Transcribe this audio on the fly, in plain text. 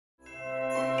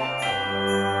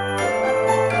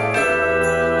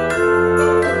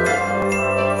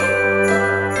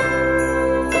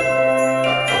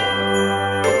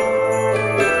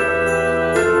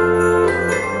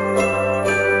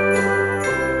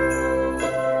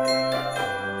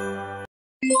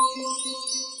Oh,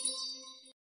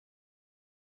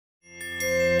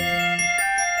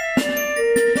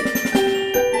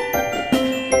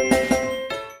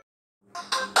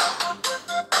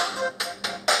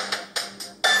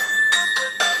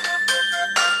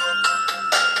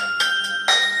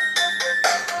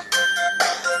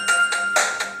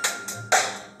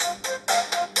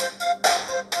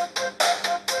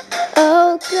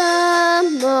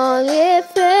 come, all ye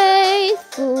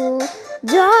faithful,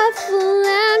 joyful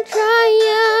and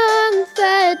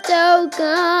triumphant. Oh,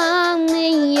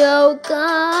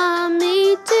 come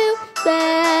ye to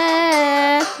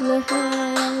Bethlehem.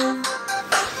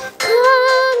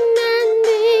 Come and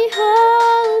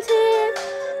behold him,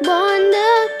 born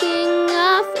the King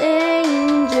of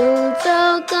angels.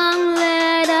 Oh, come,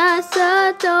 let us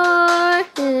adore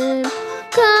him.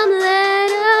 Come,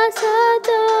 let us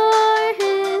adore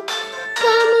him.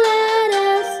 Come, let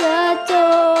us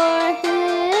adore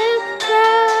him,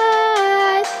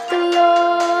 Christ the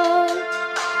Lord.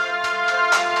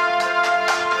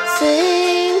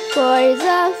 Sing choirs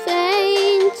of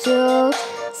angels,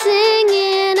 sing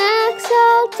in exaltation.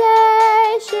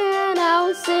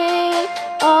 Oh, sing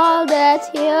all that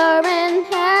here in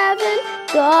heaven,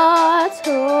 God's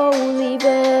holy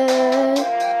birth.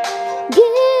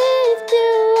 Give to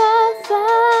our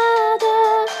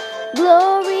Father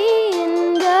glory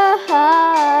in the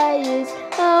highest.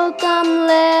 Oh, come,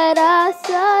 let us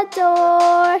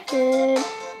adore him.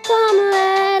 Come,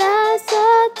 let us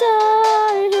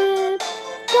adore him.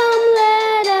 Come,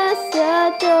 let us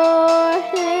adore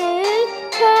him,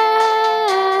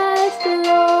 Christ the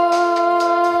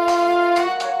Lord.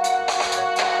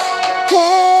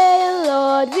 Hail,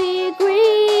 Lord, we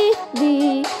greet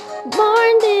thee,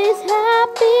 born this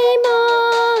happy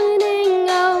morning.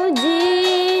 Oh,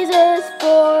 Jesus,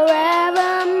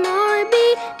 forevermore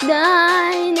be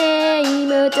thy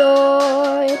name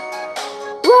adored.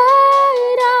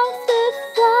 Word of the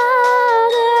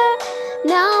Father,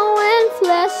 now in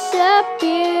flesh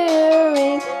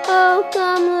appearing. Oh,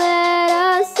 come, let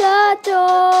us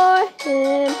adore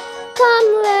him. Come,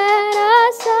 let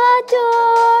us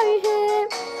adore him.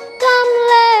 Come,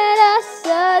 let us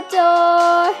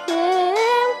adore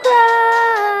him,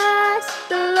 Christ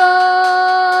the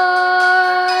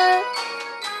Lord.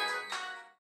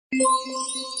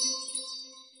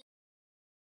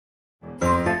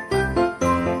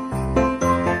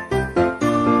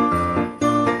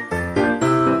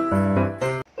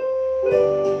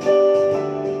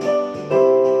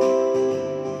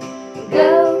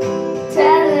 Go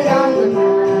tell it on the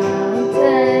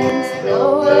mountains,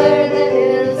 over the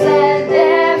hills and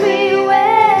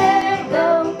everywhere.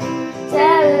 Go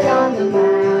tell it on the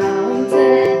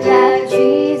mountain that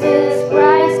Jesus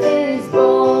Christ is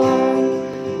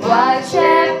born. While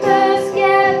shepherds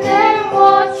gather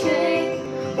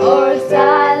watching, or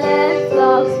silent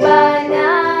flocks by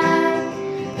night,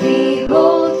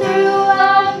 behold,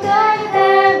 throughout the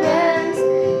heavens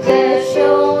there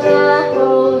shone a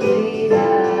holy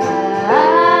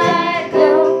light.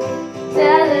 Go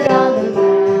tell it on the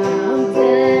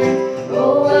mountain,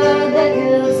 over the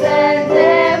hills and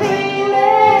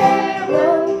everywhere.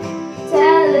 Go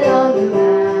tell it on the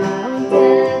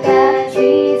mountain that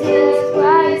Jesus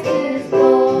Christ is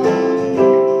born.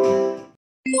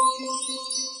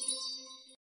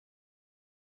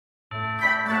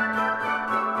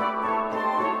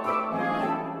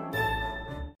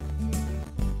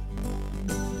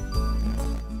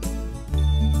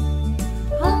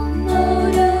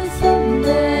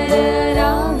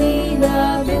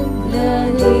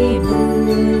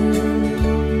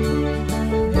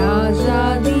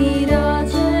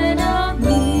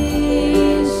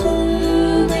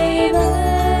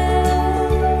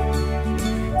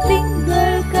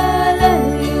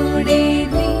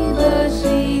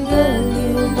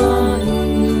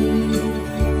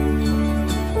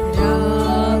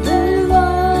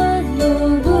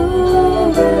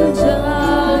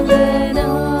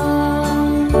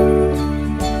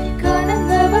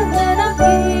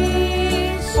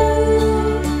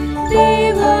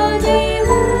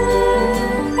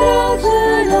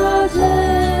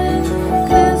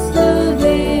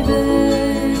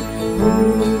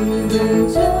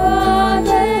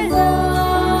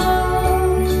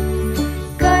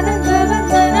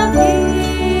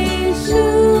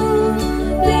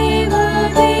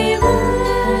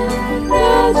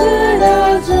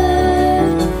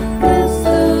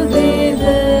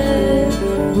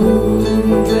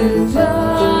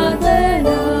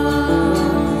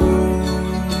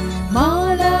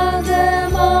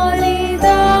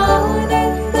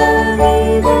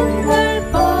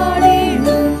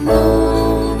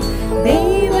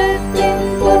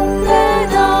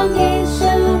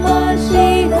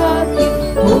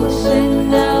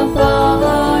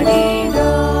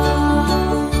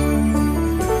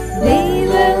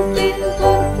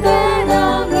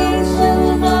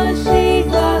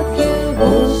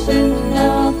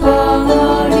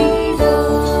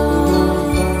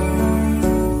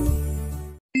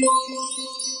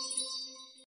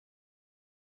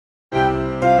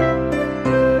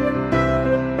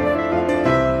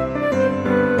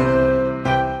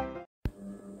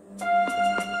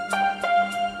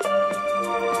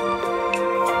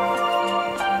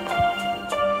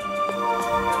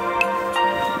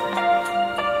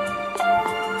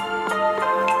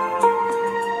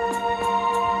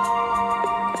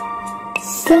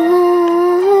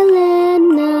 Silent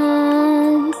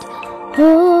night,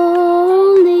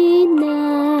 holy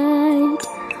night,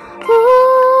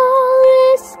 all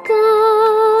is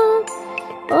calm,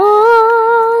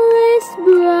 all is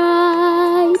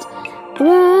bright,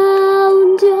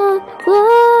 round your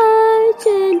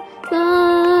Virgin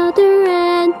Mother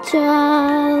and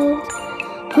Child.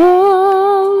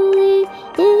 Holy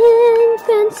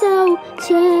infant, so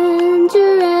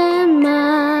tender